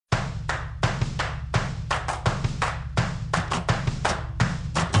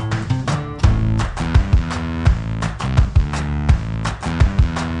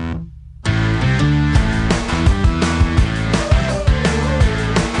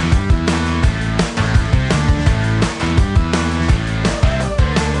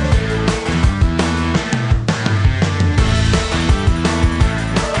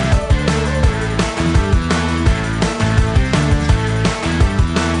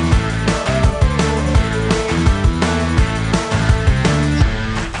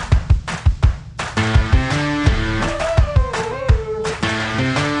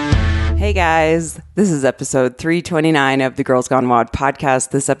guys. This is episode 329 of the Girls Gone WOD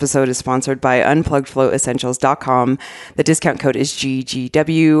podcast. This episode is sponsored by UnpluggedFlowEssentials.com. The discount code is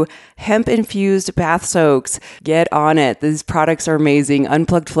GGW. Hemp-infused bath soaks. Get on it. These products are amazing.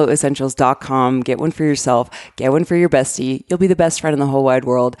 UnpluggedFlowEssentials.com. Get one for yourself. Get one for your bestie. You'll be the best friend in the whole wide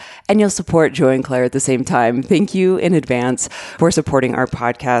world. And you'll support Joy and Claire at the same time. Thank you in advance for supporting our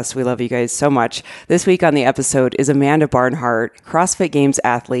podcast. We love you guys so much. This week on the episode is Amanda Barnhart, CrossFit Games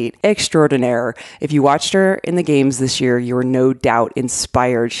athlete extraordinaire. If you watched her in the games this year, you were no doubt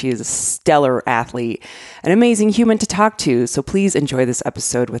inspired. She is a stellar athlete, an amazing human to talk to. So please enjoy this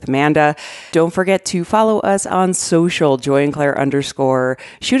episode with Amanda. Don't forget to follow us on social, Joy and Claire _.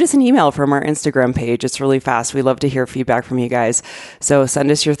 Shoot us an email from our Instagram page. It's really fast. We love to hear feedback from you guys. So send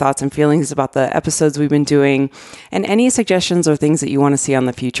us your thoughts and feelings about the episodes we've been doing and any suggestions or things that you want to see on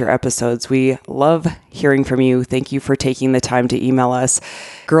the future episodes. We love hearing from you. Thank you for taking the time to email us.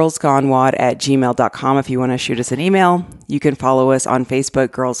 girlsgonewod@gmail.com if you want to shoot us an email. You can follow us on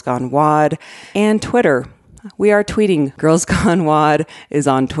Facebook, Girls Gone WOD, and Twitter. We are tweeting. Girls Gone WOD is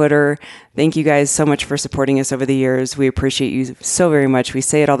on Twitter. Thank you guys so much for supporting us over the years. We appreciate you so very much. We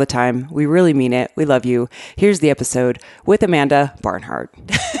say it all the time. We really mean it. We love you. Here's the episode with Amanda Barnhart.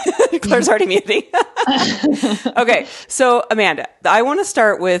 Claire's already muting. Okay, so Amanda, I want to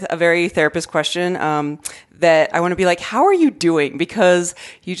start with a very therapist question that I want to be like, how are you doing? Because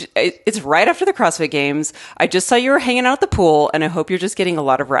it's right after the CrossFit Games. I just saw you were hanging out at the pool, and I hope you're just getting a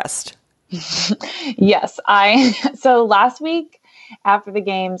lot of rest. Yes, so last week after the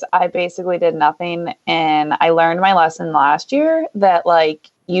games, I basically did nothing, and I learned my lesson last year that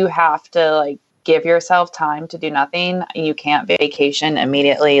you have to give yourself time to do nothing. You can't vacation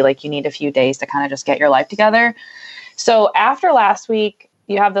immediately. You need a few days to kind of just get your life together. So after last week,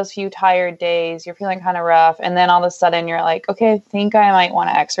 you have those few tired days, you're feeling kind of rough, and then all of a sudden you're like, okay, I think I might want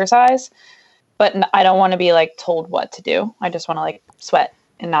to exercise, but I don't want to be told what to do. I just want to sweat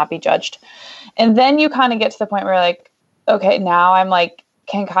and not be judged. And then you kind of get to the point where you're like, okay, now I'm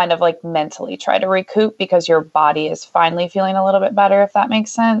can kind of mentally try to recoup because your body is finally feeling a little bit better, if that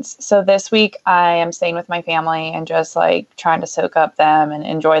makes sense. So this week I am staying with my family and just trying to soak up them and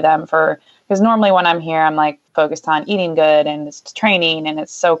enjoy them because normally when I'm here, I'm focused on eating good and it's training and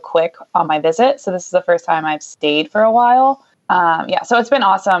it's so quick on my visit. So this is the first time I've stayed for a while. So it's been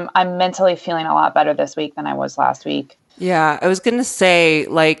awesome. I'm mentally feeling a lot better this week than I was last week. Yeah, I was going to say,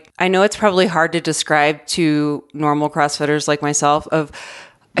 I know it's probably hard to describe to normal CrossFitters like myself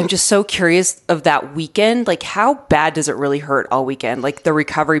I'm just so curious of that weekend. How bad does it really hurt all weekend? The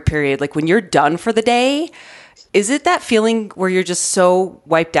recovery period, when you're done for the day, is it that feeling where you're just so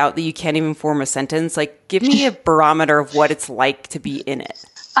wiped out that you can't even form a sentence? Give me a barometer of what it's like to be in it.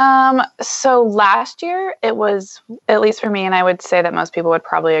 So last year it was, at least for me, and I would say that most people would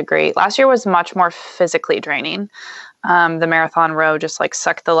probably agree, last year was much more physically draining. The marathon row just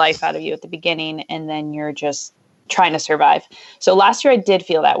sucked the life out of you at the beginning, and then you're just trying to survive. So last year I did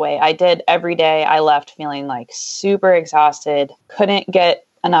feel that way. I did every day. I left feeling super exhausted, couldn't get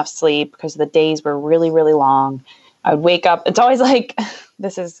enough sleep because the days were really, really long. I would wake up. It's always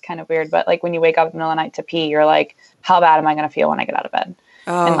this is kind of weird, but when you wake up in the middle of the night to pee, you're how bad am I going to feel when I get out of bed?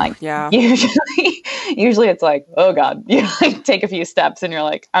 Oh, and yeah. Usually it's oh God, you take a few steps and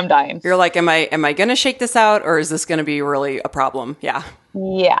you're I'm dying. You're am I going to shake this out, or is this going to be really a problem? Yeah.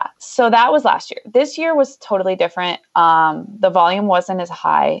 Yeah. So that was last year. This year was totally different. The volume wasn't as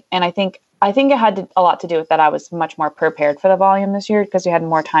high. And I think it had a lot to do with that. I was much more prepared for the volume this year because we had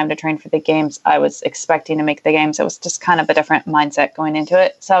more time to train for the games. I was expecting to make the games. It was just kind of a different mindset going into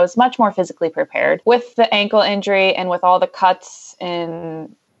it. So I was much more physically prepared. With the ankle injury and with all the cuts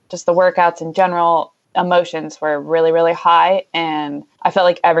and just the workouts in general, emotions were really, really high. And I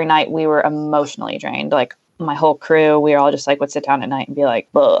felt every night we were emotionally drained. My whole crew, we were all just would sit down at night and be ugh,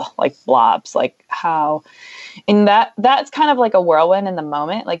 blobs, how. And that's kind of a whirlwind in the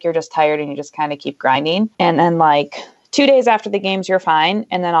moment. You're just tired and you just kind of keep grinding. And then 2 days after the games, you're fine.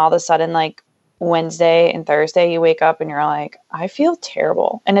 And then all of a sudden, Wednesday and Thursday, you wake up and you're I feel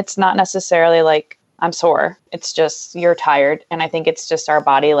terrible. And it's not necessarily I'm sore. It's just you're tired. And I think it's just our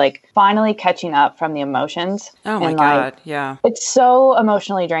body finally catching up from the emotions. Oh my God. Yeah. It's so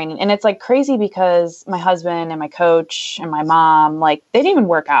emotionally draining. And it's crazy because my husband and my coach and my mom, they didn't even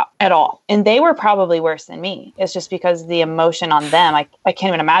work out at all. And they were probably worse than me. It's just because the emotion on them, I can't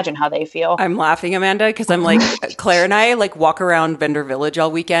even imagine how they feel. I'm laughing, Amanda, because I'm Claire and I walk around Vendor Village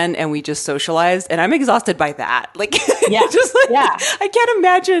all weekend and we just socialized, and I'm exhausted by that. Yeah. Just I can't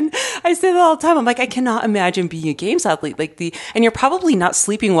imagine. I say that all the time. I'm I cannot imagine being a games athlete. And you're probably not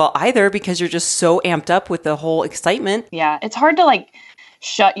sleeping well either because you're just so amped up with the whole excitement. Yeah. It's hard to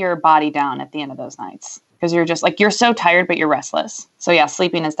shut your body down at the end of those nights. Because you're just like, you're so tired, but you're restless. So yeah,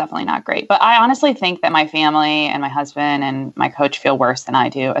 sleeping is definitely not great. But I honestly think that my family and my husband and my coach feel worse than I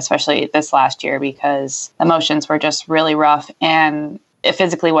do, especially this last year, because the motions were just really rough and it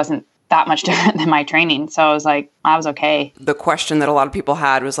physically wasn't that much different than my training. So I was like, I was okay. The question that a lot of people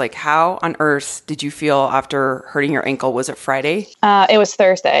had was like, how on earth did you feel after hurting your ankle? Was it Friday? It was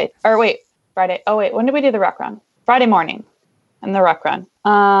Thursday. Or wait, Friday. Oh wait, when did we do the ruck run? Friday morning and the ruck run.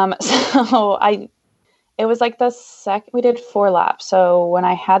 It was like the second, we did 4 laps. So when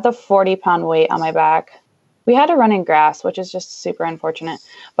I had the 40-pound weight on my back, we had to run in grass, which is just super unfortunate.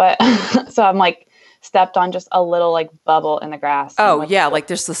 But so I'm like stepped on just a little like bubble in the grass. Oh yeah. Like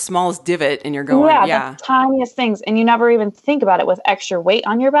there's the smallest divot and you're going, the tiniest things. And you never even think about it with extra weight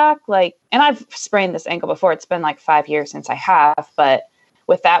on your back. Like, and I've sprained this ankle before. It's been like 5 years since I have, but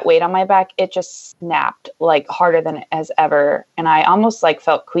with that weight on my back, it just snapped like harder than it has ever. And I almost like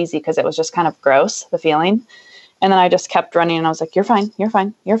felt queasy because it was just kind of gross, the feeling. And then I just kept running and I was like, you're fine, you're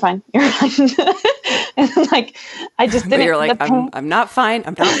fine, you're fine, you're fine. And like, I just didn't. But you're like, I'm not fine,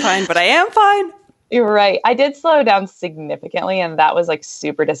 but I am fine. You're right. I did slow down significantly and that was like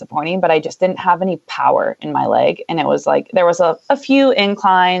super disappointing, but I just didn't have any power in my leg. And it was like, there was a few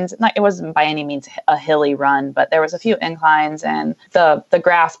inclines. It wasn't by any means a hilly run, but there was a few inclines and the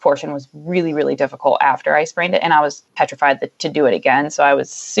grass portion was really, really difficult after I sprained it. And I was petrified to do it again. So I was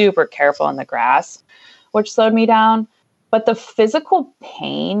super careful in the grass, which slowed me down. But the physical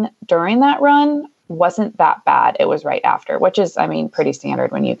pain during that run wasn't that bad. It was right after, which is, I mean, pretty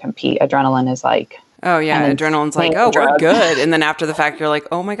standard when you compete. Adrenaline is like, oh yeah, adrenaline's like, oh, we're good. And then after the fact, you're like,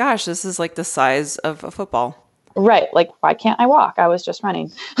 oh my gosh, this is like the size of a football. Right. Like, why can't I walk? I was just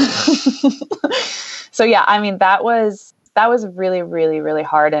running. So yeah, I mean, that was really, really, really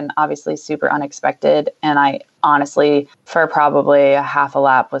hard and obviously super unexpected. And I honestly, for probably a half a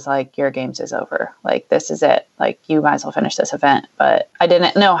lap was like, your games is over. Like, this is it. Like, you might as well finish this event. But I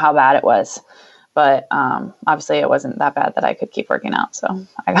didn't know how bad it was. But obviously it wasn't that bad that I could keep working out. So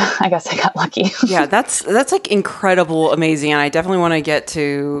I guess I got lucky. Yeah, that's like incredible, amazing. And I definitely want to get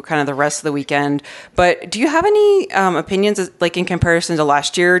to kind of the rest of the weekend. But do you have any opinions like in comparison to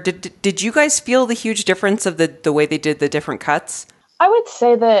last year? Did you guys feel the huge difference of the way they did the different cuts? I would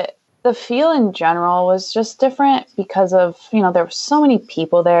say that the feel in general was just different because of, there were so many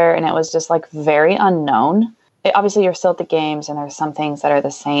people there and it was just like very unknown. Obviously you're still at the games and there's some things that are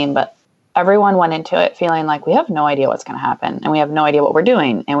the same, but everyone went into it feeling like we have no idea what's going to happen and we have no idea what we're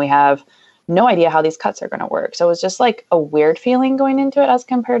doing and we have no idea how these cuts are going to work. So it was just like a weird feeling going into it as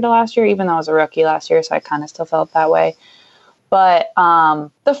compared to last year, even though I was a rookie last year. So I kind of still felt that way. But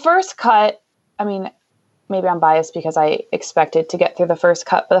the first cut, I mean, maybe I'm biased because I expected to get through the first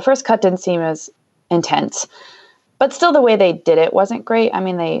cut, but the first cut didn't seem as intense. But still, the way they did it wasn't great. I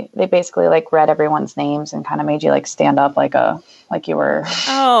mean, they basically like read everyone's names and kind of made you like stand up like you were.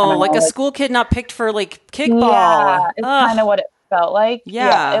 Oh, like a school kid not picked for like kickball. Yeah, it's kind of what it felt like.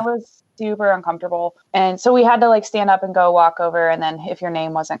 Yeah, it was super uncomfortable. And so we had to like stand up and go walk over. And then if your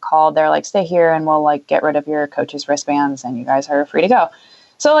name wasn't called, they're like, stay here and we'll like get rid of your coach's wristbands and you guys are free to go.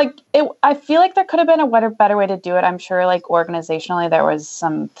 So like I feel like there could have been a better way to do it. I'm sure like organizationally there was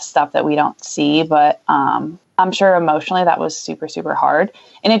some stuff that we don't see, but I'm sure emotionally that was super, super hard.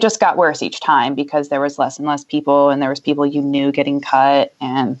 And it just got worse each time because there was less and less people and there was people you knew getting cut.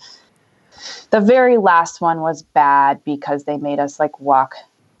 And the very last one was bad because they made us like walk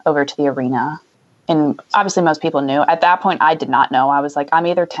over to the arena. And obviously most people knew. At that point, I did not know. I was like, I'm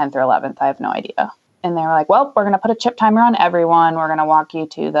either 10th or 11th. I have no idea. And they were like, well, we're going to put a chip timer on everyone. We're going to walk you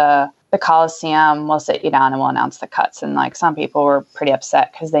to the Coliseum. We'll sit you down and we'll announce the cuts. And like some people were pretty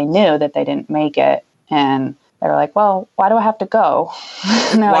upset because they knew that they didn't make it. And they were like, well, why do I have to go?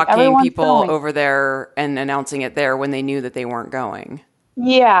 And they're walking like, people going over there and announcing it there when they knew that they weren't going.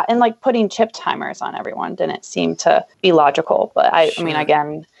 Yeah. And like putting chip timers on everyone didn't seem to be logical. But I mean,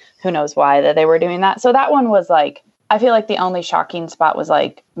 again, who knows why that they were doing that. So that one was like, I feel like the only shocking spot was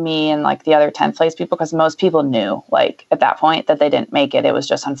like me and like the other 10th place people, because most people knew like at that point that they didn't make it. It was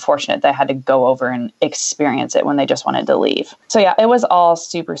just unfortunate they had to go over and experience it when they just wanted to leave. So yeah, it was all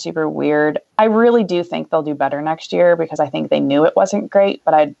super, super weird. I really do think they'll do better next year because I think they knew it wasn't great,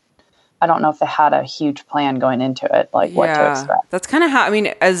 but I don't know if they had a huge plan going into it, like what to expect. That's kind of how, I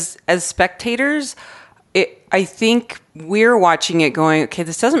mean, as spectators, I think we're watching it going, okay,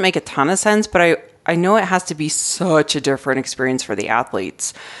 this doesn't make a ton of sense, but I know it has to be such a different experience for the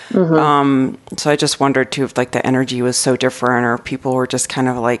athletes. Mm-hmm. So I just wondered too if like the energy was so different or people were just kind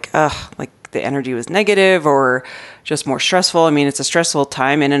of like, like the energy was negative or just more stressful. I mean, it's a stressful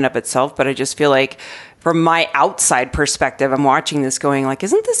time in and of itself, but I just feel like from my outside perspective, I'm watching this going like,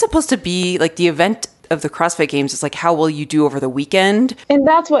 isn't this supposed to be like the event of the CrossFit Games? It's like, how will you do over the weekend? And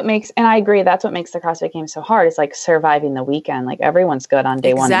that's what makes, and I agree, that's what makes the CrossFit Games so hard. It's like surviving the weekend. Like everyone's good on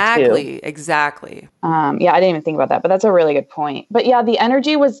day 1 and 2. Exactly. Yeah, I didn't even think about that, but that's a really good point. But yeah, the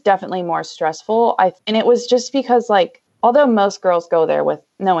energy was definitely more stressful. And it was just because like, although most girls go there with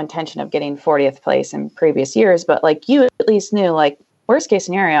no intention of getting 40th place in previous years, but like you at least knew like, worst case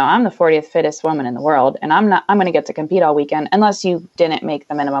scenario, I'm the 40th fittest woman in the world, and I'm going to get to compete all weekend unless you didn't make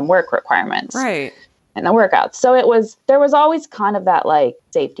the minimum work requirements. Right. In the workouts. So there was always kind of that like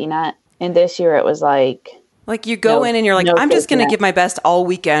safety net. And this year it was like you go in and you're like, I'm just going to give my best all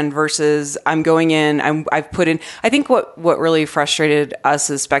weekend versus I'm going in, I've put in. I think what really frustrated us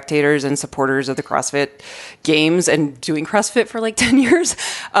as spectators and supporters of the CrossFit Games and doing CrossFit for like 10 years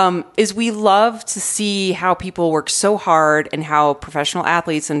is we love to see how people work so hard and how professional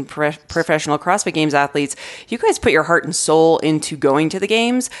athletes and professional CrossFit Games athletes, you guys put your heart and soul into going to the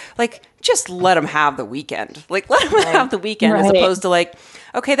games. Like, just let them have the weekend. Like, let them have the weekend as opposed to like,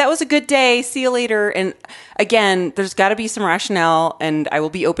 okay, that was a good day. See you later. And again, there's got to be some rationale, and I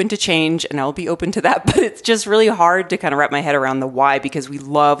will be open to change and I'll be open to that. But it's just really hard to kind of wrap my head around the why, because we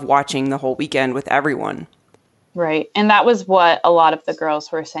love watching the whole weekend with everyone. Right. And that was what a lot of the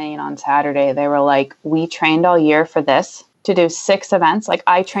girls were saying on Saturday. They were like, we trained all year for this, to do 6 events. Like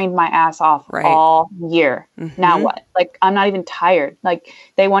I trained my ass off all year. Mm-hmm. Now what? Like, I'm not even tired. Like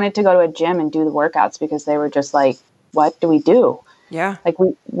they wanted to go to a gym and do the workouts because they were just like, what do we do? Yeah. Like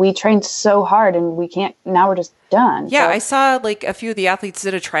we trained so hard and we can't, now we're just done. Yeah. So, I saw like a few of the athletes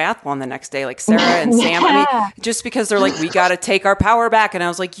did a triathlon the next day, like Sarah and Sam. I mean, just because they're like, we got to take our power back. And I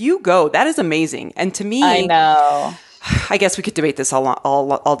was like, you go, that is amazing. And to me, I know. I guess we could debate this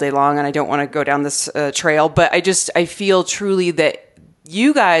all day long, and I don't want to go down this trail, but I feel truly that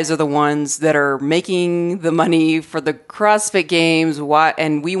you guys are the ones that are making the money for the CrossFit Games,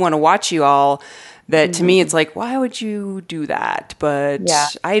 and we want to watch you all. That to me, it's like, why would you do that? But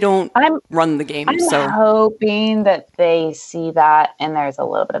I don't run the game. I'm hoping that they see that and there's a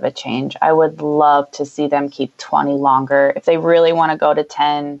little bit of a change. I would love to see them keep 20 longer. If they really want to go to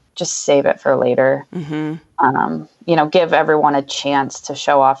 10, just save it for later. Mm-hmm. Give everyone a chance to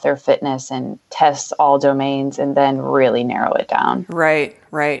show off their fitness and test all domains and then really narrow it down. Right.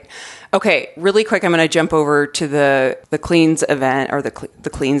 Okay, really quick, I'm going to jump over to the cleans event, or the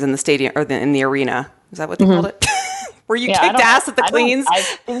cleans in the stadium, or in the arena. Is that what they called it? Where you kicked ass at the cleans? I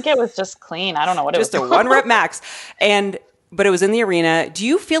think it was just clean. I don't know what it was. Just a 1 rep max. But it was in the arena. Do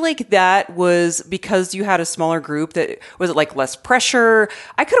you feel like that was because you had a smaller group? Was it like less pressure?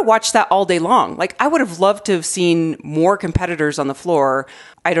 I could have watched that all day long. Like I would have loved to have seen more competitors on the floor.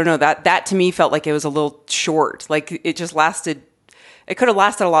 I don't know, that to me felt like it was a little short. Like it just lasted. It could have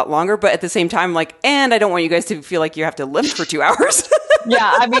lasted a lot longer, but at the same time, like, and I don't want you guys to feel like you have to lift for 2 hours.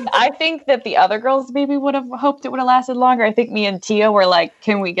 Yeah, I mean, I think that the other girls maybe would have hoped it would have lasted longer. I think me and Tia were like,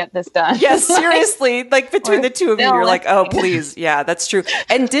 can we get this done? Yes, seriously. Like between the two of you, you're like, oh, please. Yeah, that's true.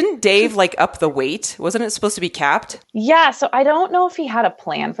 And didn't Dave like up the weight? Wasn't it supposed to be capped? Yeah, so I don't know if he had a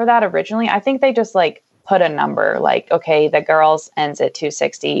plan for that originally. I think they just like put a number like, okay, the girls ends at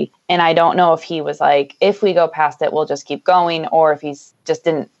 260. And I don't know if he was like, if we go past it, we'll just keep going, or if he's just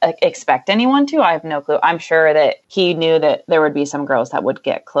didn't expect anyone to. I have no clue. I'm sure that he knew that there would be some girls that would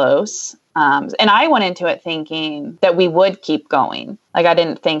get close. And I went into it thinking that we would keep going. Like, I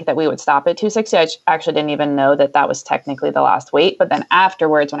didn't think that we would stop at 260. I actually didn't even know that that was technically the last weight. But then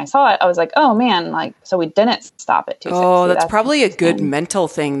afterwards, when I saw it, I was like, oh man, like, so we didn't stop at 260. Oh, that's probably a good mental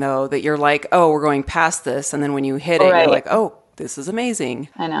thing though, that you're like, oh, we're going past this. And then when you hit it, you're like, oh, this is amazing.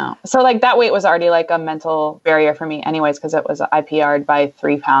 I know. So like that weight was already like a mental barrier for me anyways, because it was I PR'd by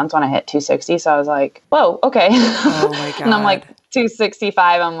 3 pounds when I hit 260. So I was like, whoa, okay. Oh my God. And I'm like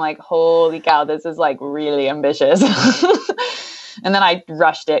 265. I'm like, holy cow, this is like really ambitious. And then I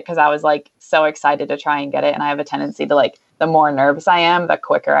rushed it because I was like so excited to try and get it. And I have a tendency to like, the more nervous I am, the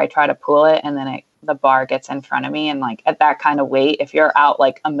quicker I try to pull it. And then the bar gets in front of me. And like at that kind of weight, if you're out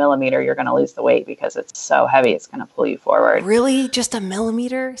like a millimeter, you're going to lose the weight because it's so heavy. It's going to pull you forward. Really? Just a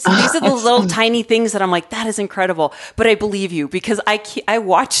millimeter? So these are the little tiny things that I'm like, that is incredible. But I believe you because I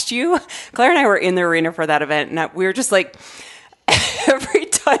watched you. Claire and I were in the arena for that event. And we were just like, every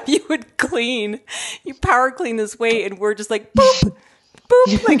time you would clean, you power clean this weight. And we're just like, boop,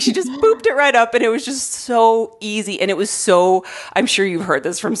 boop. Like she just booped it right up, and it was just so easy. And it was so, I'm sure you've heard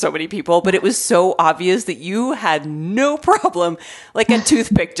this from so many people, but it was so obvious that you had no problem, like a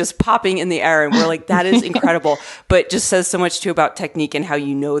toothpick just popping in the air. And we're like, that is incredible. But just says so much too about technique and how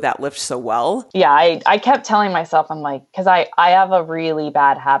you know that lift so well. Yeah, I kept telling myself, I'm like, because I have a really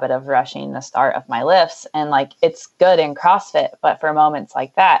bad habit of rushing the start of my lifts. And like, it's good in CrossFit, but for moments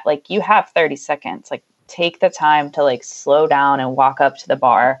like that, like you have 30 seconds, like take the time to like slow down and walk up to the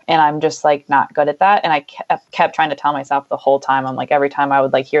bar. And I'm just like not good at that. And I kept trying to tell myself the whole time. I'm like, every time I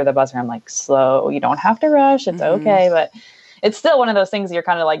would like hear the buzzer, I'm like, slow, you don't have to rush. It's okay. But it's still one of those things you're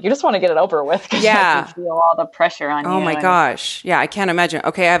kind of like, you just want to get it over with. Yeah. Like, you feel all the pressure on you. Oh my gosh. Yeah. I can't imagine.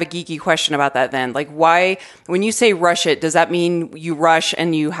 Okay. I have a geeky question about that then. Like why, when you say rush it, does that mean you rush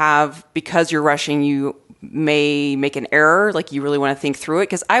and you have, because you're rushing, you may make an error? Like you really want to think through it?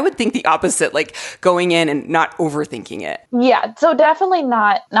 Because I would think the opposite, like going in and not overthinking it. Yeah. So definitely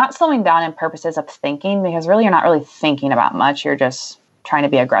not slowing down in purposes of thinking, because really you're not really thinking about much. You're just trying to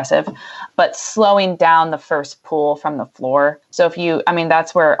be aggressive, but slowing down the first pull from the floor. So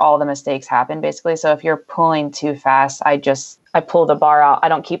that's where all the mistakes happen basically. So if you're pulling too fast, I pull the bar out. I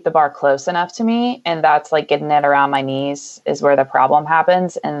don't keep the bar close enough to me. And that's like getting it around my knees is where the problem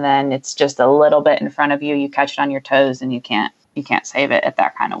happens. And then it's just a little bit in front of you. You catch it on your toes and you can't save it at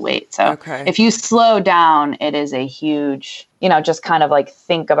that kind of weight. So if you slow down, it is a huge, just kind of like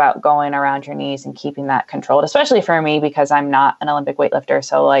think about going around your knees and keeping that controlled, especially for me, because I'm not an Olympic weightlifter.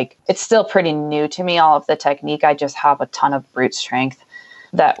 So like, it's still pretty new to me, all of the technique. I just have a ton of brute strength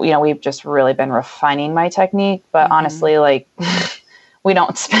that, we've just really been refining my technique. But honestly, like we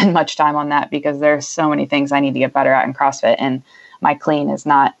don't spend much time on that because there's so many things I need to get better at in CrossFit. And my clean is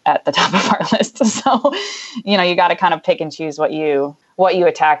not at the top of our list. So, you got to kind of pick and choose what you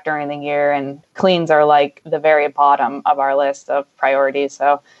attack during the year, and cleans are like the very bottom of our list of priorities.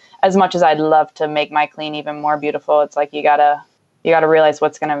 So as much as I'd love to make my clean even more beautiful, it's like, you got to realize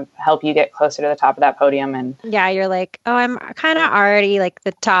what's going to help you get closer to the top of that podium. And yeah, you're like, oh, I'm kind of already like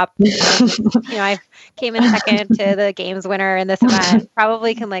the top. I came in second to the games winner in this event.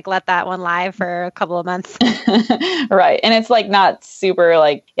 Probably can like let that one lie for a couple of months. Right. And it's like not super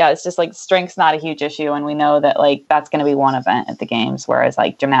like, it's just like strength's not a huge issue. And we know that like that's going to be one event at the games, whereas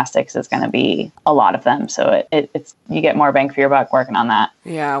like gymnastics is going to be a lot of them. So it's you get more bang for your buck working on that.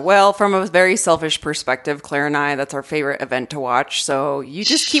 Yeah. Well, from a very selfish perspective, Claire and I, that's our favorite event to watch. So you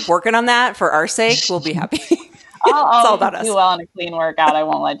just keep working on that for our sake. We'll be happy. I'll all about us. Do well in a clean workout. I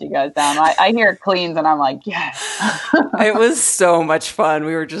won't let you guys down. I hear cleans and I'm like, yes. It was so much fun.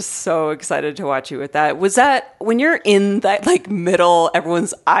 We were just so excited to watch you with that. Was that when you're in that like middle,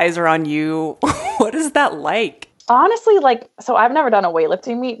 everyone's eyes are on you? What is that like? Honestly, so I've never done a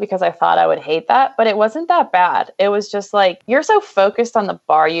weightlifting meet because I thought I would hate that, but it wasn't that bad. It was just like, you're so focused on the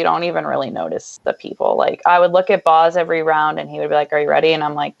bar, you don't even really notice the people. Like I would look at Boz every round and he would be like, are you ready? And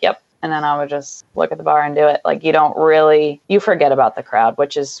I'm like, yep. And then I would just look at the bar and do it. Like you forget about the crowd,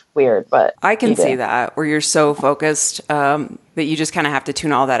 which is weird, but I can see that where you're so focused that you just kind of have to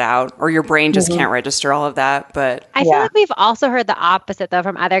tune all that out, or your brain just can't register all of that. But I feel like we've also heard the opposite though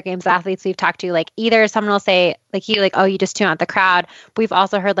from other games athletes we've talked to. Like either someone will say like oh, you just tune out the crowd. But we've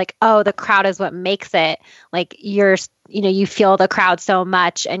also heard like, oh, the crowd is what makes it. Like you feel the crowd so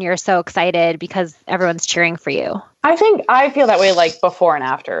much and you're so excited because everyone's cheering for you. I think I feel that way like before and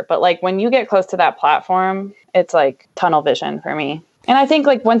after, but like when you get close to that platform, it's like tunnel vision for me. And I think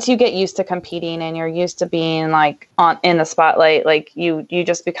like once you get used to competing and you're used to being like in the spotlight, like you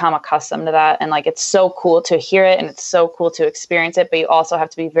just become accustomed to that. And like, it's so cool to hear it and it's so cool to experience it, but you also have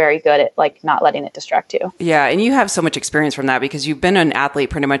to be very good at like not letting it distract you. Yeah. And you have so much experience from that because you've been an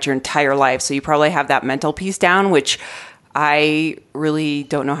athlete pretty much your entire life. So you probably have that mental piece down, which I really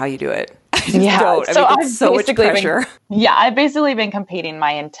don't know how you do it. Yeah. So it's so much pressure. I've basically been competing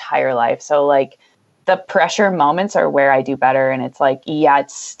my entire life. So like the pressure moments are where I do better. And it's like,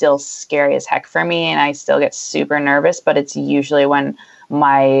 it's still scary as heck for me. And I still get super nervous, but it's usually when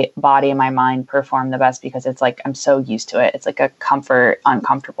my body and my mind perform the best because it's like, I'm so used to it. It's like a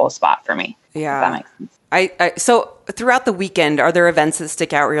uncomfortable spot for me. Yeah. If that makes sense. So throughout the weekend, are there events that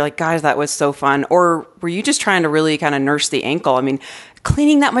stick out where you're like, guys, that was so fun? Or were you just trying to really kind of nurse the ankle? I mean,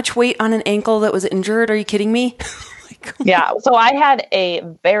 cleaning that much weight on an ankle that was injured? Are you kidding me? Yeah. So I had a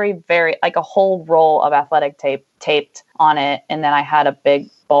very, very, like a whole roll of athletic tape taped on it. And then I had a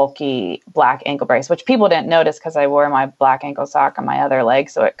big bulky black ankle brace, which people didn't notice because I wore my black ankle sock on my other leg.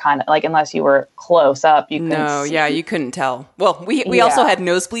 So it kind of like, unless you were close up, you couldn't see. You couldn't tell. Well, we also had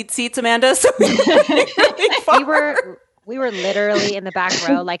nosebleed seats, Amanda. So we were literally in the back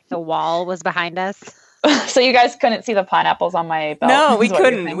row, like the wall was behind us. So you guys couldn't see the pineapples on my belt? No, we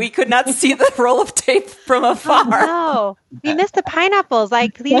couldn't. We could not see the roll of tape from afar. No, we missed the pineapples.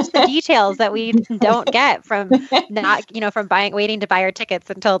 Like these are the details that we don't get from not, from waiting to buy our tickets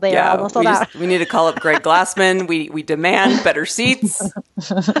until they are almost sold out. We need to call up Greg Glassman. We demand better seats.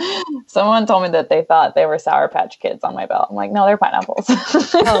 Someone told me that they thought they were Sour Patch Kids on my belt. I'm like, no, they're pineapples.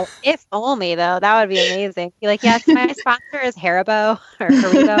 Oh, if only though, that would be amazing. Be like, yes, my sponsor is Haribo or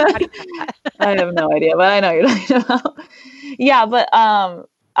Haribo. How do you say that? I have no idea, but I know you're talking about. Yeah, but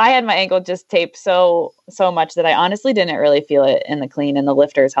I had my ankle just taped so much that I honestly didn't really feel it in the clean, and the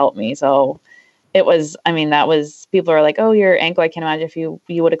lifters helped me. So it was, people are like, oh, your ankle, I can't imagine if you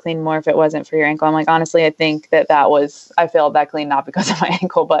would have cleaned more if it wasn't for your ankle. I'm like, honestly, I think I failed that clean, not because of my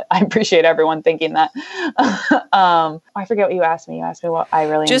ankle, but I appreciate everyone thinking that. I forget what you asked me. You asked me what I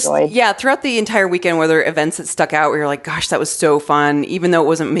really enjoyed. Yeah, throughout the entire weekend, were there events that stuck out where you're like, gosh, that was so fun, even though it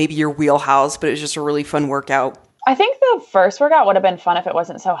wasn't maybe your wheelhouse, but it was just a really fun workout? I think the first workout would have been fun if it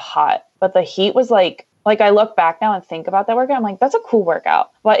wasn't so hot, but the heat was like I look back now and think about that workout. I'm like, that's a cool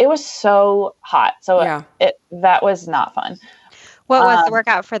workout, but it was so hot. So yeah. That was not fun. What was the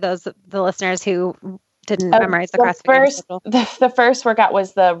workout for the listeners who didn't memorize the CrossFit? The first workout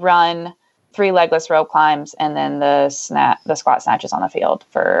was the run, 3 legless row climbs, and then the squat snatches on the field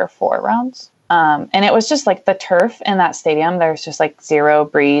for 4 rounds. And it was just like the turf in that stadium. There's just like 0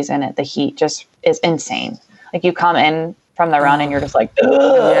 breeze, and the heat just is insane. Like you come in from the run and you're just like,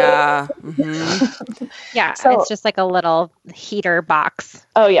 ugh. Yeah. Mm-hmm. Yeah. So, it's just like a little heater box.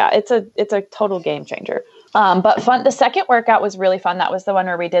 Oh yeah. It's a total game changer. But fun. The second workout was really fun. That was the one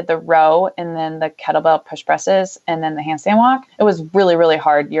where we did the row and then the kettlebell push presses and then the handstand walk. It was really, really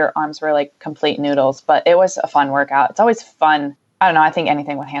hard. Your arms were like complete noodles, but it was a fun workout. It's always fun. I don't know. I think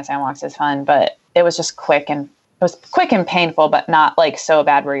anything with handstand walks is fun, but it was just quick and painful, but not like so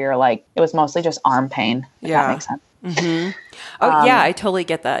bad where you're like, it was mostly just arm pain. If that makes sense. Mm-hmm. Oh yeah, I totally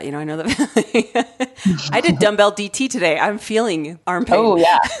get that. I know that. I did dumbbell DT today. I'm feeling arm pain. Oh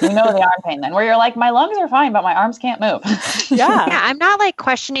yeah, you know the arm pain then, where you're like, my lungs are fine, but my arms can't move. Yeah, I'm not like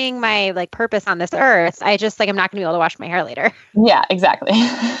questioning my like purpose on this earth. I just I'm not gonna be able to wash my hair later. Yeah, exactly.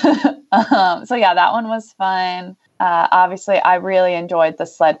 So yeah, that one was fun. Obviously, I really enjoyed the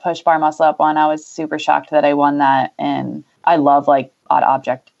sled push bar muscle up one. I was super shocked that I won that, and I love like odd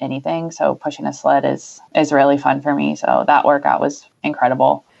object anything. So pushing a sled is really fun for me. So that workout was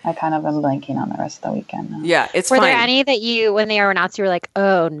incredible. I kind of am blanking on the rest of the weekend now. Yeah, Were there any that you, when they were announced, you were like,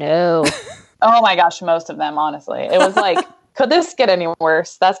 oh no? Oh my gosh, most of them, honestly. It was like, could this get any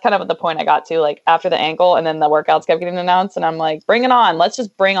worse? That's kind of the point I got to, like after the ankle, and then the workouts kept getting announced, and I'm like, bring it on. Let's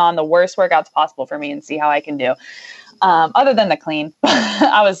just bring on the worst workouts possible for me and see how I can do. Other than the clean.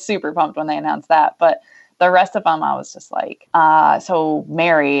 I was super pumped when they announced that, but the rest of them, I was just like, so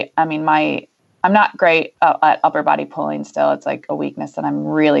Mary, I'm not great at upper body pulling still. It's like a weakness that I'm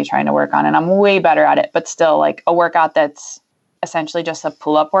really trying to work on, and I'm way better at it, but still like a workout that's essentially just a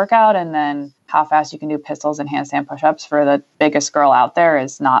pull-up workout, and then how fast you can do pistols and handstand push-ups for the biggest girl out there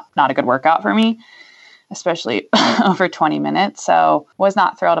is not a good workout for me, especially over 20 minutes. So was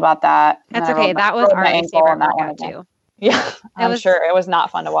not thrilled about that. That's okay. That was our favorite workout too. Yeah, I'm sure it was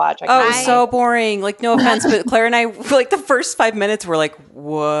not fun to watch. It was so boring. Like, no offense, but Claire and I, like the first 5 minutes, were like,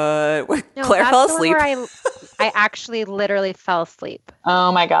 what? No, Claire fell asleep. I actually literally fell asleep.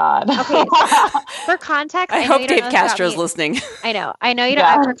 Oh my God. Okay. For context, I hope Dave Castro's listening. I know you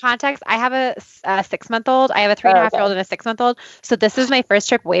don't. For context, I have a 6-month-old. I have a 3.5-year-old and a 6-month-old. So this is my first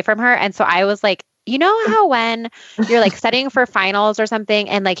trip away from her. And so I was like, you know how when you're like studying for finals or something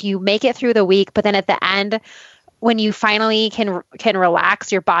and like you make it through the week, but then at the end, when you finally can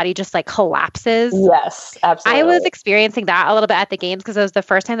relax, your body just like collapses. Yes, absolutely. I was experiencing that a little bit at the games because it was the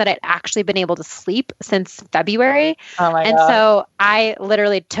first time that I'd actually been able to sleep since February. Oh my God. And so I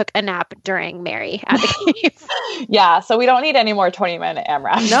literally took a nap during Mary at the games. Yeah, so we don't need any more 20-minute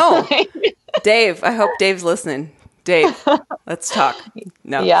AMRAP. No. Dave, I hope Dave's listening. Dave, let's talk.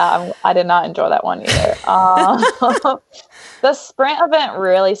 No. Yeah, I did not enjoy that one either. The sprint event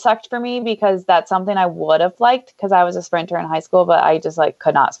really sucked for me because that's something I would have liked because I was a sprinter in high school, but I just like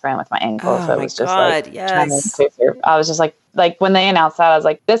could not sprint with my ankle. Oh, so it was just God, like, yes. I was just like when they announced that, I was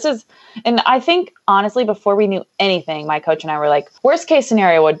like, this is, and I think honestly, before we knew anything, my coach and I were like, worst case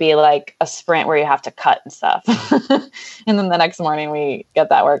scenario would be like a sprint where you have to cut and stuff. And then the next morning we get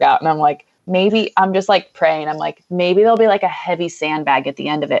that workout and I'm like, maybe I'm just like praying. I'm like, maybe there'll be like a heavy sandbag at the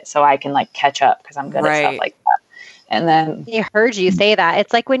end of it so I can like catch up because I'm good at stuff like that. And then I heard you say that.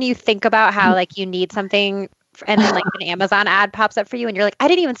 It's like when you think about how like you need something and then like an Amazon ad pops up for you and you're like, I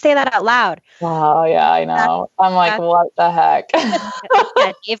didn't even say that out loud. Oh yeah, I know. I'm like, what the heck?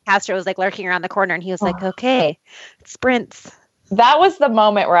 Yeah, Dave Castro was like lurking around the corner and he was like, okay, sprints. That was the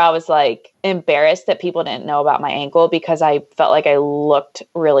moment where I was like embarrassed that people didn't know about my ankle, because I felt like I looked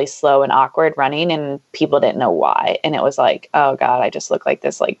really slow and awkward running and people didn't know why. And it was like, oh God, I just look like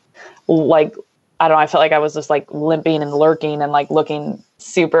this, like, I don't know. I felt like I was just like limping and lurking and like looking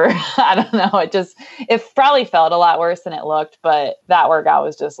super, I don't know. It probably felt a lot worse than it looked, but that workout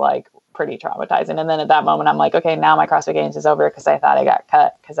was just like pretty traumatizing. And then at that moment, I'm like, okay, now my CrossFit Games is over, because I thought I got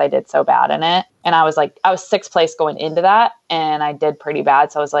cut because I did so bad in it. And I was sixth place going into that, and I did pretty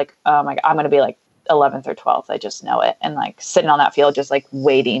bad. So I was like, oh my God, I'm going to be like 11th or 12th. I just know it. And like sitting on that field, just like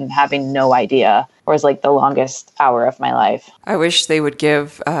waiting, having no idea, was like the longest hour of my life. I wish they would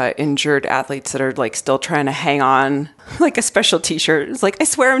give injured athletes that are like still trying to hang on like a special t-shirt. It's like, I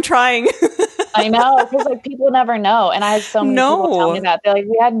swear I'm trying. I know, because like people never know. And I had so many people tell me that. They're like,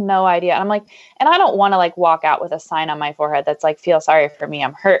 we had no idea. And I'm like, and I don't want to like walk out with a sign on my forehead that's like, feel sorry for me,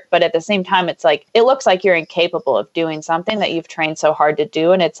 I'm hurt. But at the same time, it's like, it looks like you're incapable of doing something that you've trained so hard to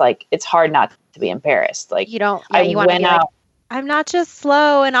do. And it's like, it's hard not to be embarrassed. Like, you don't, yeah, you want to be like, I'm not just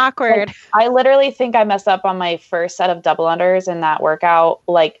slow and awkward. Like, I literally think I messed up on my first set of double unders in that workout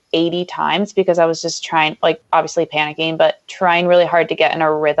like 80 times, because I was just trying, like obviously panicking, but trying really hard to get in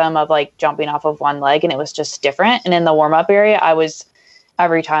a rhythm of like jumping off of one leg. And it was just different. And in the warm up area,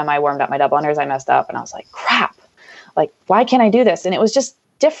 every time I warmed up my double unders, I messed up, and I was like, crap, like, why can't I do this? And it was just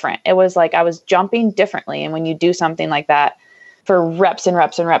different. It was like, I was jumping differently. And when you do something like that for reps and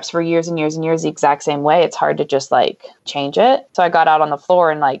reps and reps for years and years and years the exact same way, it's hard to just like change it. So I got out on the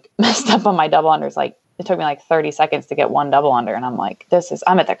floor and like messed up on my double unders. Like it took me like 30 seconds to get one double under. And I'm like,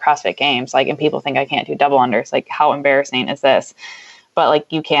 I'm at the CrossFit Games. Like, and people think I can't do double unders. Like, how embarrassing is this? But like,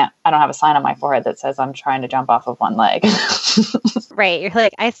 I don't have a sign on my forehead that says I'm trying to jump off of one leg. Right. You're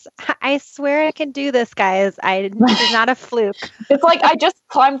like, I swear I can do this, guys. This is not a fluke. It's like, I just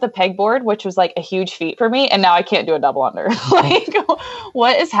climbed the pegboard, which was like a huge feat for me. And now I can't do a double under. Like,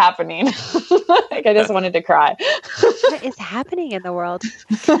 what is happening? Like, I just wanted to cry. What is happening in the world?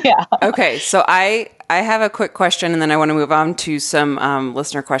 Yeah. Okay. So I have a quick question, and then I want to move on to some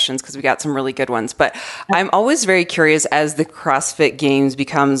listener questions, because we got some really good ones. But I'm always very curious, as the CrossFit Games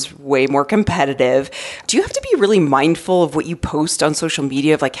becomes way more competitive, do you have to be really mindful of what you post on social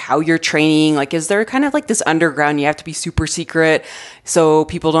media, of like how you're training? Like, is there kind of like this underground, you have to be super secret so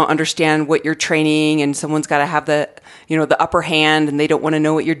people don't understand what you're training, and someone's got to have the upper hand and they don't want to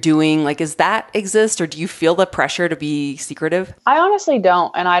know what you're doing? Like, does that exist, or do you feel the pressure to be secretive? I honestly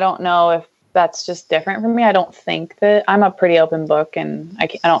don't. And I don't know if that's just different for me. I don't think that I'm a pretty open book, and I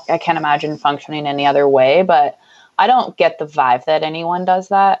can't imagine functioning any other way, but I don't get the vibe that anyone does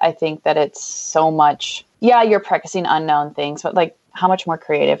that. I think that it's so much, yeah, you're practicing unknown things, but like, how much more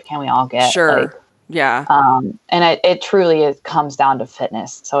creative can we all get? Sure. Like, yeah. And it truly comes down to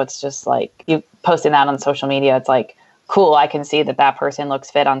fitness. So it's just like, you posting that on social media, it's like, cool, I can see that person looks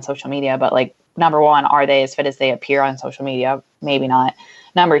fit on social media, but like, number one, are they as fit as they appear on social media? Maybe not.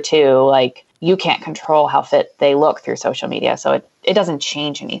 Number two, like, you can't control how fit they look through social media. So it doesn't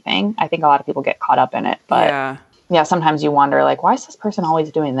change anything. I think a lot of people get caught up in it, but yeah, sometimes you wonder, like, why is this person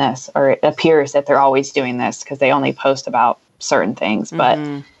always doing this? Or it appears that they're always doing this because they only post about certain things. But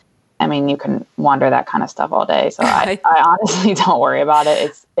I mean, you can wonder that kind of stuff all day. So I honestly don't worry about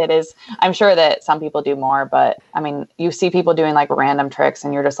it. I'm sure that some people do more, but I mean, you see people doing like random tricks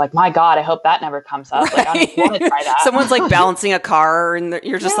and you're just like, my God, I hope that never comes up. Right. Like, I don't want to try that. Someone's like balancing a car and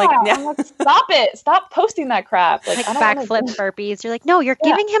you're just like, stop it. Stop posting that crap. Like backflip burpees. You're like, no, you're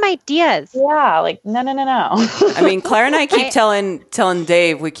giving him ideas. Yeah. Like, no. I mean, Claire and I keep telling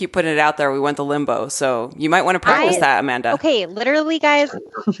Dave, we keep putting it out there, we went to limbo. So you might want to practice that, Amanda. Okay. Literally, guys,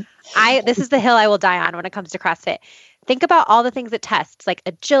 this is the hill I will die on when it comes to CrossFit. Think about all the things it tests, like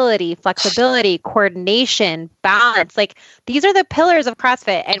agility, flexibility, coordination, balance. Like, these are the pillars of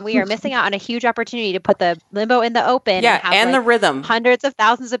CrossFit, and we are missing out on a huge opportunity to put the limbo in the open. Yeah, and the rhythm. Hundreds of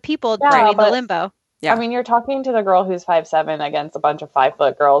thousands of people training the limbo. Yeah. I mean, you're talking to the girl who's 5'7" against a bunch of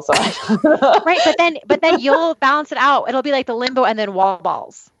 5-foot girls. So right, but then you'll balance it out. It'll be like the limbo and then wall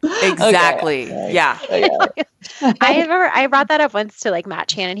balls. Exactly. Okay. Yeah. Okay. I remember I brought that up once to like Matt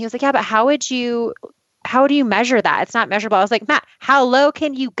Chan, and he was like, "Yeah, but how would you how do you measure that? It's not measurable. I was like, Matt, how low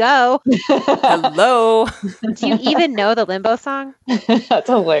can you go? Hello. Do you even know the Limbo song? That's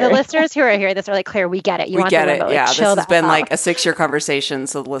hilarious. The listeners who are hearing this are like, Claire, we get it. You We want get the Limbo. it. Yeah, Like, this has been out. like a 6-year conversation,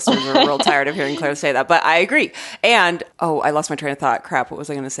 so the listeners are real tired of hearing Claire say that. But I agree. And I lost my train of thought. Crap, what was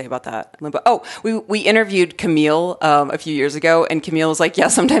I going to say about that? Limbo. Oh, we interviewed Camille a few years ago, and Camille was like, "Yeah,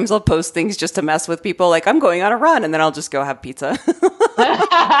 sometimes I'll post things just to mess with people. Like I'm going on a run, and then I'll just go have pizza."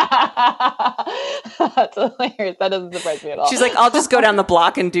 That's hilarious. That doesn't surprise me at all. She's like, "I'll just go down the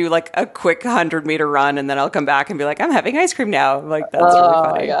block and do like a quick 100-meter run, and then I'll come back and be like, I'm having ice cream now." I'm like, that's really funny.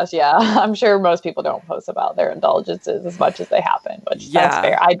 Oh my gosh, yeah. I'm sure most people don't post about their indulgences as much as they happen, but that's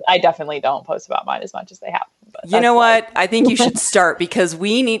fair. I definitely don't post about mine as much as they happen. But you know what? I think you should start because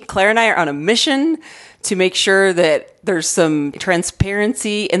Claire and I are on a mission to make sure that there's some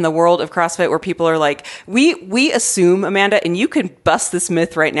transparency in the world of CrossFit where people are like, we assume, Amanda, and you can bust this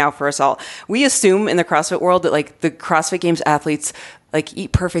myth right now for us all. We assume in the CrossFit world that like the CrossFit Games athletes like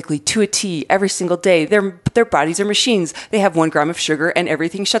eat perfectly to a T every single day. Their bodies are machines. They have 1 gram of sugar and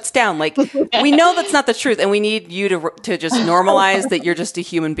everything shuts down. Like we know that's not the truth. And we need you to just normalize that you're just a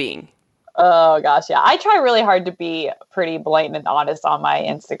human being. Oh gosh, yeah. I try really hard to be pretty blatant and honest on my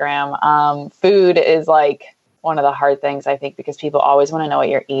Instagram. Food is like one of the hard things, I think, because people always want to know what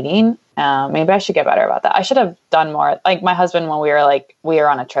you're eating. Maybe I should get better about that. I should have done more. Like my husband, when we were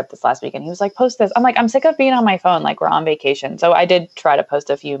on a trip this last weekend, he was like, post this. I'm like, I'm sick of being on my phone. Like we're on vacation. So I did try to post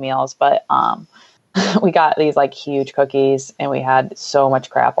a few meals, but we got these like huge cookies and we had so much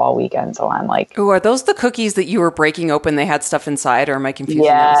crap all weekend. So I'm like, ooh, are those the cookies that you were breaking open? They had stuff inside, or am I confusing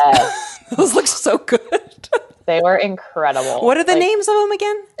yes. Those look so good. They were incredible. What are the names of them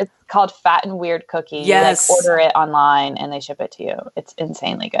again? It's called Fat and Weird Cookie. Yes. You order it online and they ship it to you. It's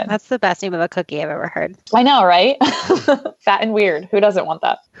insanely good. That's the best name of a cookie I've ever heard. I know, right? Fat and weird. Who doesn't want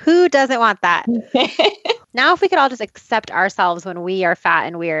that? Who doesn't want that? Now, if we could all just accept ourselves when we are fat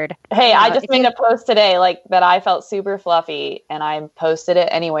and weird. Hey, I just made a post today like that I felt super fluffy and I posted it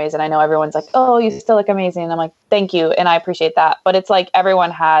anyways. And I know everyone's like, oh, you still look amazing. And I'm like, thank you. And I appreciate that. But it's like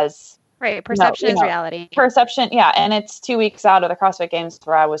everyone has... Right. Perception is reality. Perception. Yeah. And it's 2 weeks out of the CrossFit Games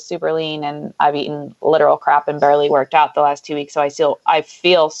where I was super lean and I've eaten literal crap and barely worked out the last 2 weeks. So I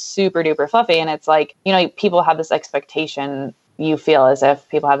feel super duper fluffy. And it's like, people have this expectation. You feel as if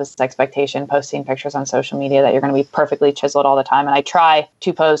people have this expectation posting pictures on social media that you're going to be perfectly chiseled all the time. And I try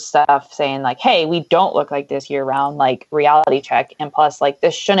to post stuff saying like, hey, we don't look like this year round, like reality check. And plus like,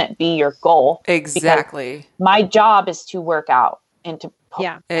 this shouldn't be your goal. Exactly. My job is to work out and to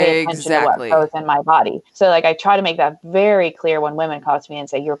pay attention to what goes in my body. So like I try to make that very clear when women come to me and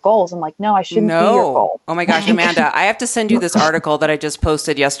say your goals. I'm like, no, I shouldn't be your goal. Oh my gosh, Amanda, I have to send you this article that I just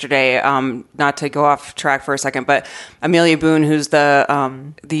posted yesterday. Not to go off track for a second, but Amelia Boone, who's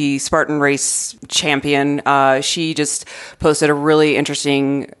the Spartan race champion, she just posted a really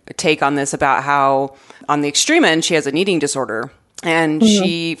interesting take on this about how on the extreme end, she has an eating disorder. And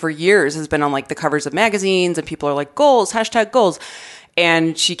she, for years, has been on like the covers of magazines and people are like, goals, #goals.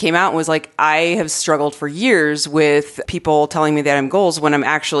 And she came out and was like, I have struggled for years with people telling me that I'm goals when I'm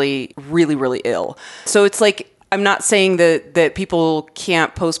actually really, really ill. So it's like, I'm not saying that people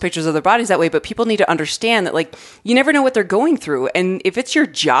can't post pictures of their bodies that way, but people need to understand that like, you never know what they're going through. And if it's your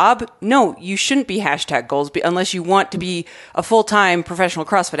job, no, you shouldn't be #goals unless you want to be a full-time professional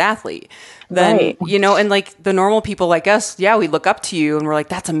CrossFit athlete. Then, right. And like the normal people like us, yeah, we look up to you and we're like,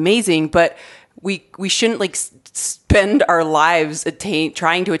 that's amazing. But we shouldn't like spend our lives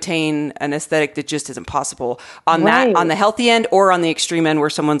trying to attain an aesthetic that just isn't possible on that, on the healthy end or on the extreme end where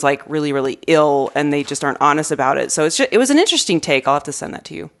someone's like really, really ill and they just aren't honest about it. So it was an interesting take. I'll have to send that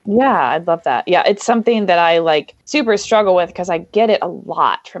to you. Yeah, I'd love that. Yeah, it's something that I like super struggle with because I get it a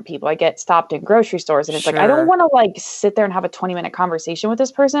lot from people. I get stopped in grocery stores and it's like, I don't want to like sit there and have a 20-minute conversation with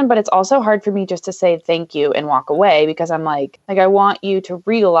this person, but it's also hard for me just to say thank you and walk away because I'm like I want you to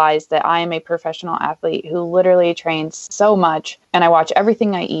realize that I am a professional athlete who literally trains so much and I watch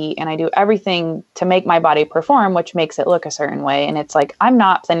everything I eat and I do everything to make my body perform, which makes it look a certain way. And it's like, I'm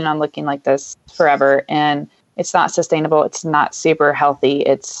not planning on looking like this forever. And it's not sustainable. It's not super healthy.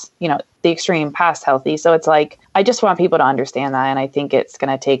 It's, the extreme past healthy. So it's like, I just want people to understand that. And I think it's going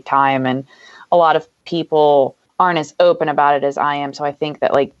to take time. And a lot of people aren't as open about it as I am. So I think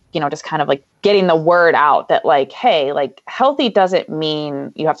that like just kind of like getting the word out that like, hey, like healthy doesn't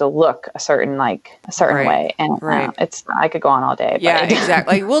mean you have to look a certain way. And I could go on all day. Yeah,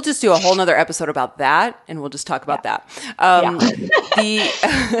 exactly. We'll just do a whole nother episode about that, and we'll just talk about that.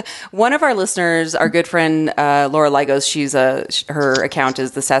 One of our listeners, our good friend, Laura Lygos, her account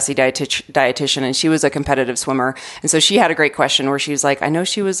is the Sassy Dietitian, and she was a competitive swimmer. And so she had a great question where she was like, I know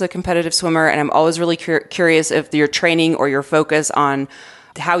she was a competitive swimmer, and I'm always really curious if your training or your focus on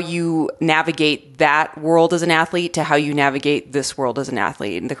how you navigate that world as an athlete to how you navigate this world as an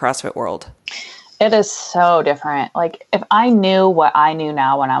athlete in the CrossFit world. It is so different. Like if I knew what I knew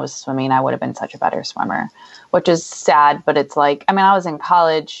now when I was swimming, I would have been such a better swimmer, which is sad. But it's like, I mean, I was in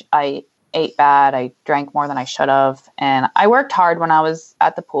college. I ate bad. I drank more than I should have. And I worked hard when I was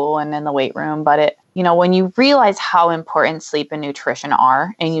at the pool and in the weight room. But when you realize how important sleep and nutrition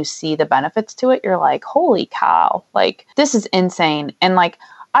are and you see the benefits to it, you're like, holy cow, like this is insane. And like,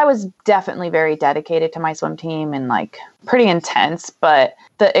 I was definitely very dedicated to my swim team and like pretty intense, but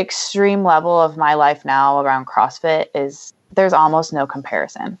the extreme level of my life now around CrossFit there's almost no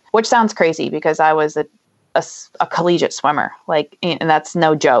comparison, which sounds crazy because I was a collegiate swimmer, like, and that's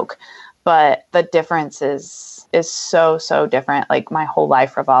no joke, but the difference is so, so different. Like my whole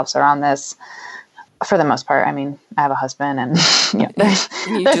life revolves around this. For the most part, I mean, I have a husband and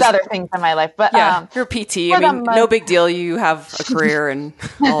there's other things in my life, but you're a PT. I mean, no big deal. You have a career and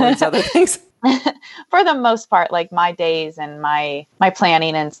all these other things. For the most part, like my days and my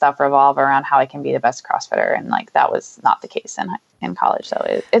planning and stuff revolve around how I can be the best CrossFitter. And like, that was not the case in college. So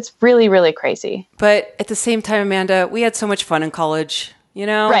it's really, really crazy. But at the same time, Amanda, we had so much fun in college,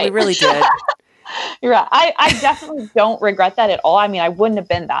 Right. We really did. You're right. I definitely don't regret that at all. I mean, I wouldn't have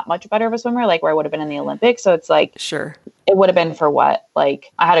been that much better of a swimmer, like where I would have been in the Olympics. So it's like, sure, it would have been for what?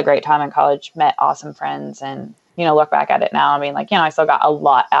 Like, I had a great time in college, met awesome friends, and look back at it now. I mean, like, I still got a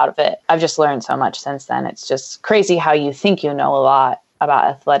lot out of it. I've just learned so much since then. It's just crazy how you think you know a lot about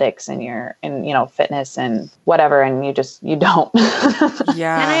athletics and fitness and whatever, and you don't.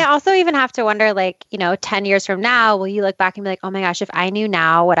 Yeah. And I also even have to wonder, like, 10 years from now, will you look back and be like, oh my gosh, if I knew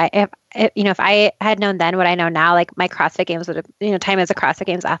now if I had known then what I know now, like my CrossFit Games would have, time as a CrossFit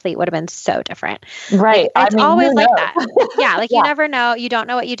Games athlete would have been so different. Right. Like, it's always like that. Yeah. Like you never know. You don't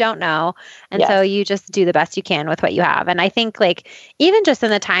know what you don't know. And so you just do the best you can with what you have. And I think like, even just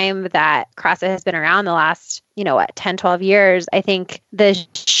in the time that CrossFit has been around the last, 10, 12 years, I think the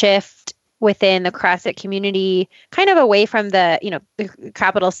shift within the CrossFit community, kind of away from the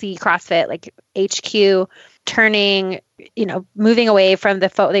capital C CrossFit, like HQ, turning, moving away from the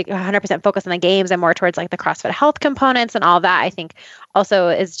 100% focus on the games and more towards like the CrossFit health components and all that, I think also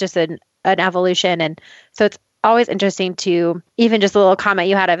is just an evolution. And so it's always interesting to, even just a little comment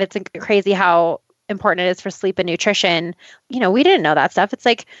you had of, it's crazy how important it is for sleep and nutrition. We didn't know that stuff. It's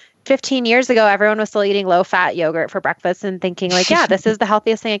like 15 years ago, everyone was still eating low-fat yogurt for breakfast and thinking like, yeah, this is the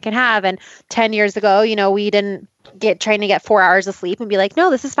healthiest thing I can have. And 10 years ago, we didn't trying to get 4 hours of sleep and be like,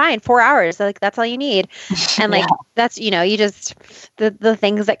 no, this is fine. 4 hours. Like, that's all you need. And like, that's, you just, the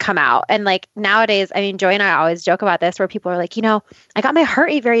things that come out. And like nowadays, I mean, Joy and I always joke about this where people are like, I got my heart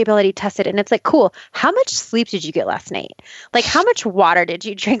rate variability tested. And it's like, cool. How much sleep did you get last night? Like, how much water did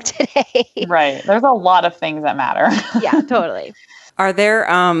you drink today? Right. There's a lot of things that matter. Yeah, totally. Are there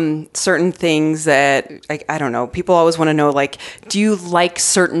certain things that, I don't know, people always want to know, like, do you like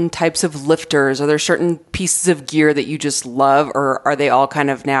certain types of lifters? Are there certain pieces of gear that you just love, or are they all kind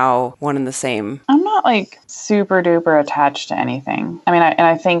of now one and the same? I'm not like super duper attached to anything. I mean,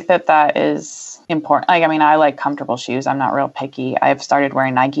 I think that is important. Like, I mean, I like comfortable shoes. I'm not real picky. I've started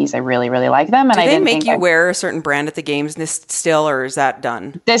wearing Nikes. I really, really like them. And do they make you wear a certain brand at the games still, or is that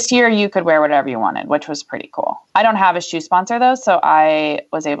done? This year, you could wear whatever you wanted, which was pretty cool. I don't have a shoe sponsor though, so I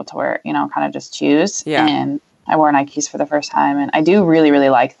was able to wear, kind of just choose. Yeah. And I wore Nikes for the first time, and I do really, really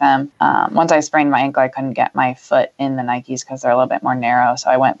like them. Once I sprained my ankle, I couldn't get my foot in the Nikes because they're a little bit more narrow. So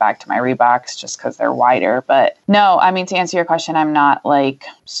I went back to my Reeboks just because they're wider. But no, I mean, to answer your question, I'm not like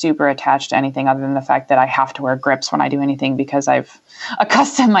super attached to anything other than the fact that I have to wear grips when I do anything because I've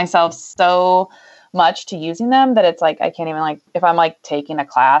accustomed myself so much to using them that it's like I can't even, like, if I'm like taking a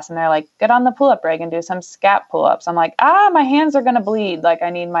class and they're like, get on the pull-up rig and do some scap pull-ups, I'm like, my hands are gonna bleed, like I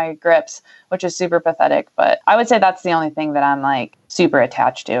need my grips, which is super pathetic. But I would say that's the only thing that I'm like super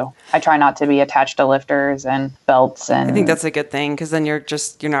attached to. I try not to be attached to lifters and belts. And I think that's a good thing, because then you're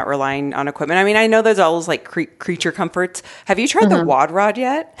not relying on equipment. I mean, I know there's always like creature comforts. Have you tried the WOD rod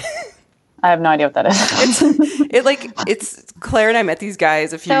yet? I have no idea what that is. It's Claire and I met these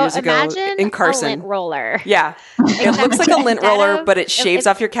guys a few years ago in Carson. A lint roller. Yeah. It looks like a lint roller, but it shaves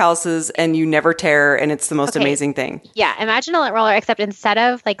off your calluses and you never tear, and it's the most amazing thing. Yeah, imagine a lint roller, except instead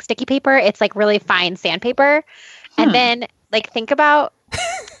of like sticky paper, it's like really fine sandpaper. And then like think about,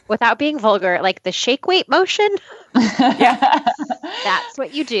 without being vulgar, like the shake weight motion. Yeah. That's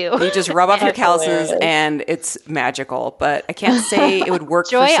what you do. You just rub off your calluses and it's magical, but I can't say it would work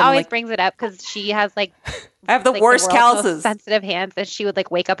Joy for some, always brings it up because she has like I have the worst calluses. Most sensitive hands, and she would like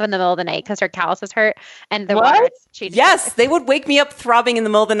wake up in the middle of the night because her calluses hurt. And Yes, they would wake me up throbbing in the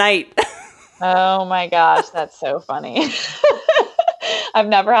middle of the night. Oh my gosh, that's so funny. I've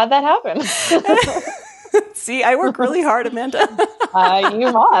never had that happen. See, I work really hard, Amanda.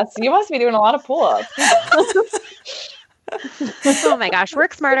 You must be doing a lot of pull-ups. Oh my gosh,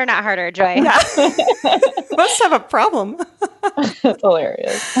 work smarter, not harder, Joy. Yeah. Must have a problem. That's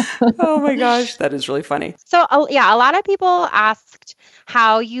hilarious. Oh my gosh, that is really funny. So a lot of people asked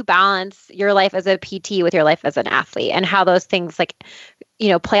how you balance your life as a PT with your life as an athlete, and how those things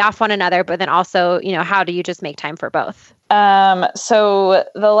play off one another, but then also, how do you just make time for both? So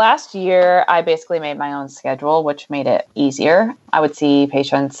the last year I basically made my own schedule, which made it easier. I would see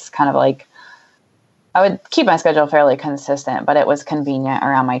patients I would keep my schedule fairly consistent, but it was convenient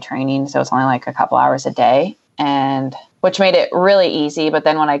around my training. So it's only like a couple hours a day, and which made it really easy. But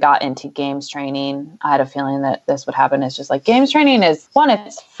then when I got into games training, I had a feeling that this would happen. It's just like games training is, one,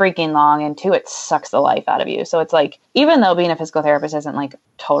 it's freaking long, and two, it sucks the life out of you. So it's like, even though being a physical therapist isn't like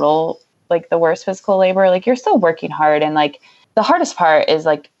total, like the worst physical labor, like you're still working hard. And like the hardest part is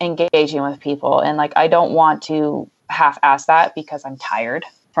like engaging with people. And like, I don't want to half-ass that because I'm tired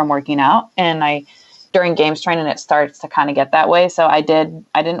from working out. And during games training, it starts to kind of get that way. So I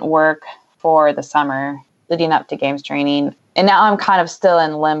didn't work for the summer leading up to games training. And now I'm kind of still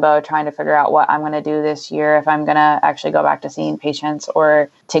in limbo trying to figure out what I'm going to do this year, if I'm going to actually go back to seeing patients or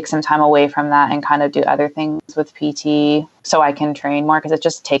take some time away from that and kind of do other things with PT so I can train more, because it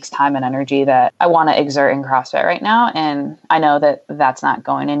just takes time and energy that I want to exert in CrossFit right now. And I know that that's not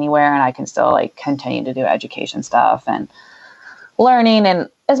going anywhere, and I can still like continue to do education stuff and learning. And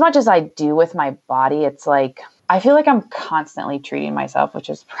as much as I do with my body, it's like, I feel like I'm constantly treating myself, which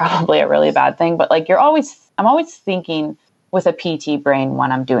is probably a really bad thing. But like I'm always thinking with a PT brain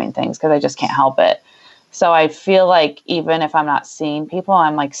when I'm doing things, because I just can't help it. So I feel like even if I'm not seeing people,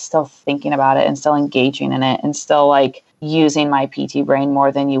 I'm like still thinking about it and still engaging in it and still like using my PT brain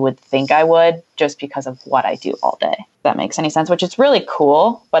more than you would think I would, just because of what I do all day. If that makes any sense, which is really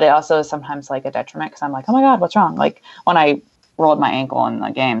cool. But it also is sometimes like a detriment, because I'm like, oh my God, what's wrong? Like when I rolled my ankle in the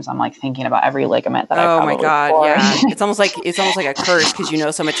games, I'm like thinking about every ligament that I probably my God, tore. yeah. It's almost like a curse, because you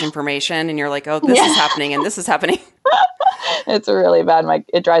know so much information and you're like, oh, this is happening and this is happening. It's really bad.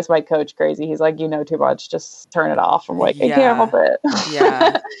 It drives my coach crazy. He's like, you know too much, just turn it off. I'm like, I can't help it.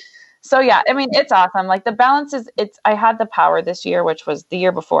 Yeah. So yeah, I mean, it's awesome. Like the balance is, I had the power this year, which was the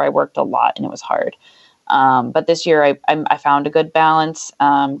year before I worked a lot and it was hard. But this year I found a good balance.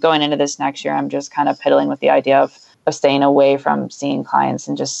 Going into this next year, I'm just kind of piddling with the idea of staying away from seeing clients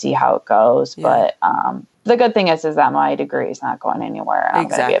and just see how it goes. Yeah. But the good thing is that my degree is not going anywhere. And I'm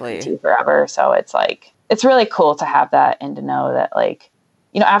going to be a PT forever. So it's like, it's really cool to have that and to know that, like,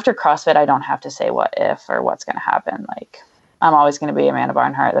 after CrossFit, I don't have to say what if or what's going to happen. Like, I'm always going to be Amanda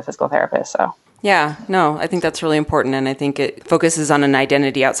Barnhart, the physical therapist. So yeah, no, I think that's really important. And I think it focuses on an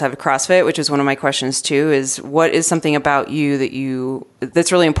identity outside of CrossFit, which is one of my questions too, is what is something about you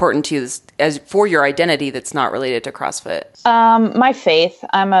that's really important to you as for your identity that's not related to CrossFit? My faith.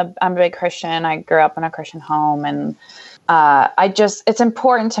 I'm a big Christian. I grew up in a Christian home, and it's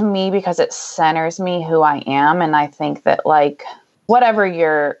important to me because it centers me who I am. And I think that like whatever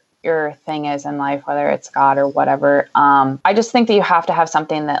your thing is in life, whether it's God or whatever, I just think that you have to have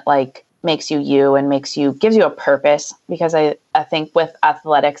something that like makes you and gives you a purpose, because I think with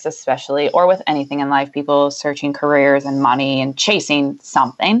athletics especially, or with anything in life, people searching careers and money and chasing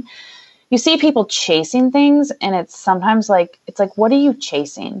something, you see people chasing things, and it's sometimes like, what are you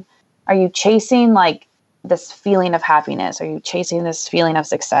chasing? Are you chasing like this feeling of happiness? Are you chasing this feeling of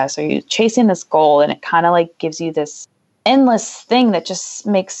success? Are you chasing this goal? And it kind of like gives you this endless thing that just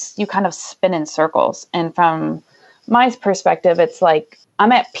makes you kind of spin in circles. And from my perspective, it's like,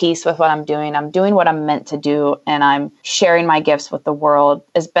 I'm at peace with what I'm doing. I'm doing what I'm meant to do, and I'm sharing my gifts with the world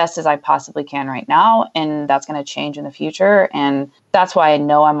as best as I possibly can right now. And that's going to change in the future. And that's why I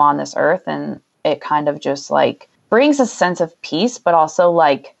know I'm on this earth. And it kind of just like brings a sense of peace, but also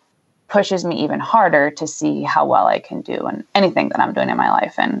like pushes me even harder to see how well I can do in anything that I'm doing in my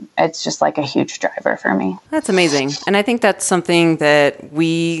life. And it's just like a huge driver for me. That's amazing. And I think that's something that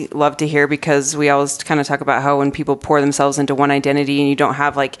we love to hear, because we always kind of talk about how when people pour themselves into one identity and you don't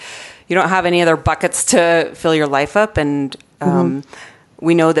have any other buckets to fill your life up. And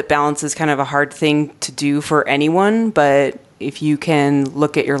we know that balance is kind of a hard thing to do for anyone, but if you can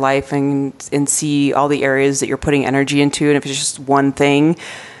look at your life and see all the areas that you're putting energy into, and if it's just one thing,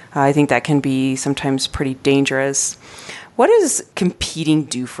 I think that can be sometimes pretty dangerous. What does competing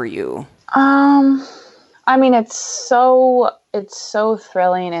do for you? I mean, it's so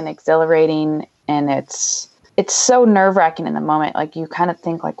thrilling and exhilarating, and it's so nerve-wracking in the moment. Like, you kind of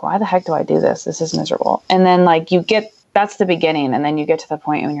think like, why the heck do I do this? This is miserable. And then like that's the beginning, and then you get to the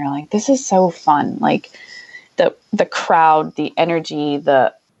point when you're like, this is so fun. Like the crowd, the energy,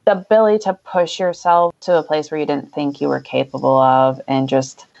 the ability to push yourself to a place where you didn't think you were capable of, and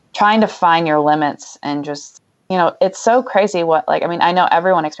just trying to find your limits. And just, it's so crazy I know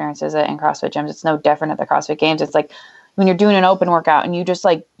everyone experiences it in CrossFit gyms. It's no different at the CrossFit Games. It's like when you're doing an open workout and you just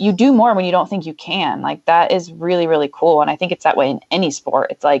like, you do more when you don't think you can. Like, that is really, really cool. And I think it's that way in any sport.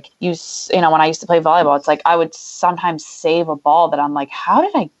 It's like, when I used to play volleyball, it's like I would sometimes save a ball that I'm like, how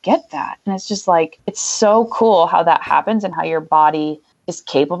did I get that? And it's just like, it's so cool how that happens and how your body is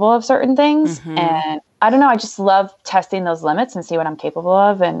capable of certain things. Mm-hmm. And I don't know, I just love testing those limits and see what I'm capable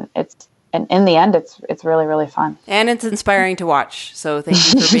of. And in the end, it's really, really fun. And it's inspiring to watch. So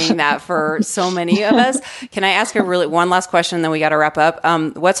thank you for being that for so many of us. Can I ask one last question, then we got to wrap up?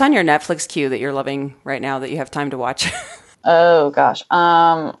 What's on your Netflix queue that you're loving right now that you have time to watch? Oh, gosh.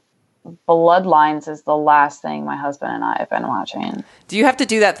 Bloodlines is the last thing my husband and I have been watching. Do you have to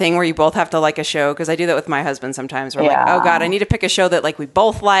do that thing where you both have to like a show? Because I do that with my husband sometimes. We're like, oh God, I need to pick a show that like we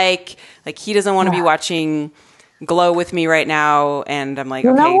both like. Like, he doesn't want to be watching Glow with me right now, and I'm like,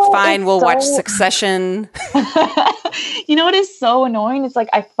 okay, fine, we'll watch Succession. You know what is so annoying? It's like,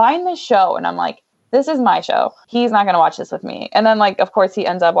 I find this show and I'm like, this is my show. He's not going to watch this with me. And then like, of course he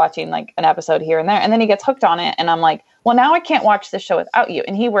ends up watching like an episode here and there, and then he gets hooked on it. And I'm like, well, now I can't watch this show without you.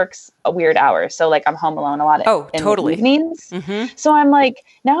 And he works a weird hours. So like, I'm home alone a lot in the evenings. Mm-hmm. So I'm like,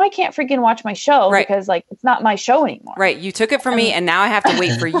 now I can't freaking watch my show because like, it's not my show anymore. Right. You took it from me, and now I have to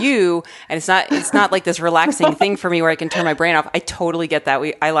wait for you. And it's not like this relaxing thing for me where I can turn my brain off. I totally get that.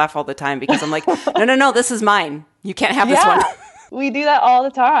 I laugh all the time because I'm like, no, this is mine. You can't have this one. We do that all the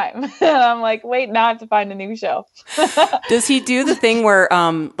time. And I'm like, wait, now I have to find a new show. Does he do the thing where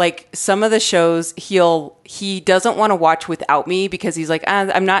like some of the shows he doesn't want to watch without me because he's like,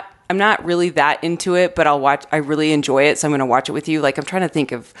 I'm not really that into it, but I really enjoy it, so I'm going to watch it with you. Like, I'm trying to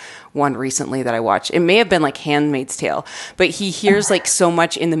think of one recently that I watched. It may have been like Handmaid's Tale, but he hears like so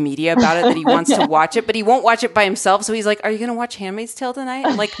much in the media about it that he wants to watch it, but he won't watch it by himself. So he's like, are you going to watch Handmaid's Tale tonight?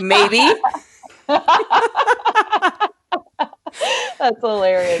 I'm like, maybe. That's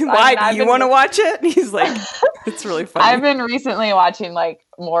hilarious. Why? Do you want to watch it? And he's like, it's really funny. I've been recently watching like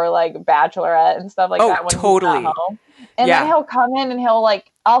more like Bachelorette and stuff like that when totally. he's not home. And then he'll come in and he'll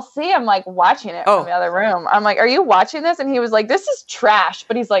like, I'll see him like watching it from the other room. I'm like, are you watching this? And he was like, this is trash,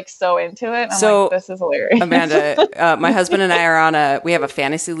 but he's like so into it. I'm like, this is hilarious. Amanda, my husband and I are we have a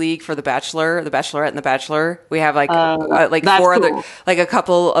fantasy league for The Bachelor, The Bachelorette, and The Bachelor. We have like four other, like a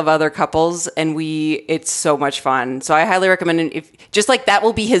couple of other couples, and it's so much fun. So I highly recommend it. If just like that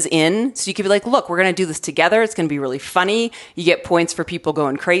will be his in. So you could be like, look, we're going to do this together. It's going to be really funny. You get points for people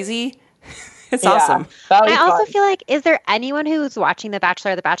going crazy. It's awesome. I also feel like, is there anyone who's watching The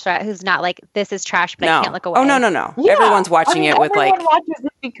Bachelor or The Bachelorette who's not like, this is trash, but I can't look away? Oh, no. Yeah. Everyone's watching it with like... Everyone watches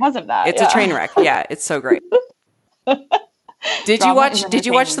it because of that. It's a train wreck. Yeah, it's so great. Did you watch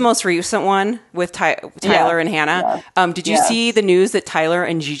the most recent one with Tyler and Hannah? Yeah. Did you see the news that Tyler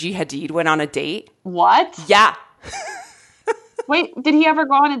and Gigi Hadid went on a date? What? Yeah. Wait, did he ever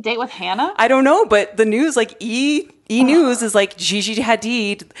go on a date with Hannah? I don't know, but the news, like E-News is like Gigi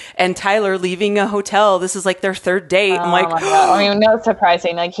Hadid and Tyler leaving a hotel. This is like their third date. I'm like, I mean, no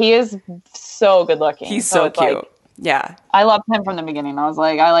surprising. Like, he is so good looking. He's so cute. Like, yeah. I loved him from the beginning. I was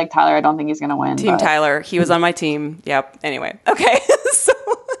like, I like Tyler. I don't think he's going to win. Team Tyler. He was on my team. Yep. Anyway. Okay. So,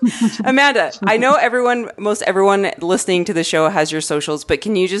 Amanda, I know most everyone listening to the show has your socials, but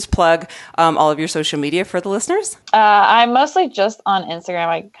can you just plug all of your social media for the listeners? I'm mostly just on Instagram.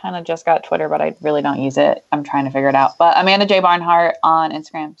 I kind of just got Twitter, but I really don't use it. I'm trying to figure it out. But Amanda J. Barnhart on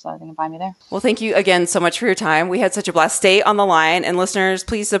Instagram, so they can find me there. Well, thank you again so much for your time. We had such a blast. Stay on the line. And listeners,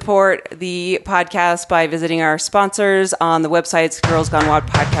 please support the podcast by visiting our sponsors on the websites,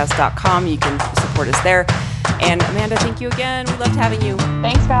 girlsgonewildpodcast.com. You can support us there. And Amanda, thank you again. We loved having you.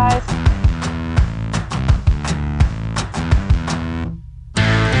 Thanks, guys.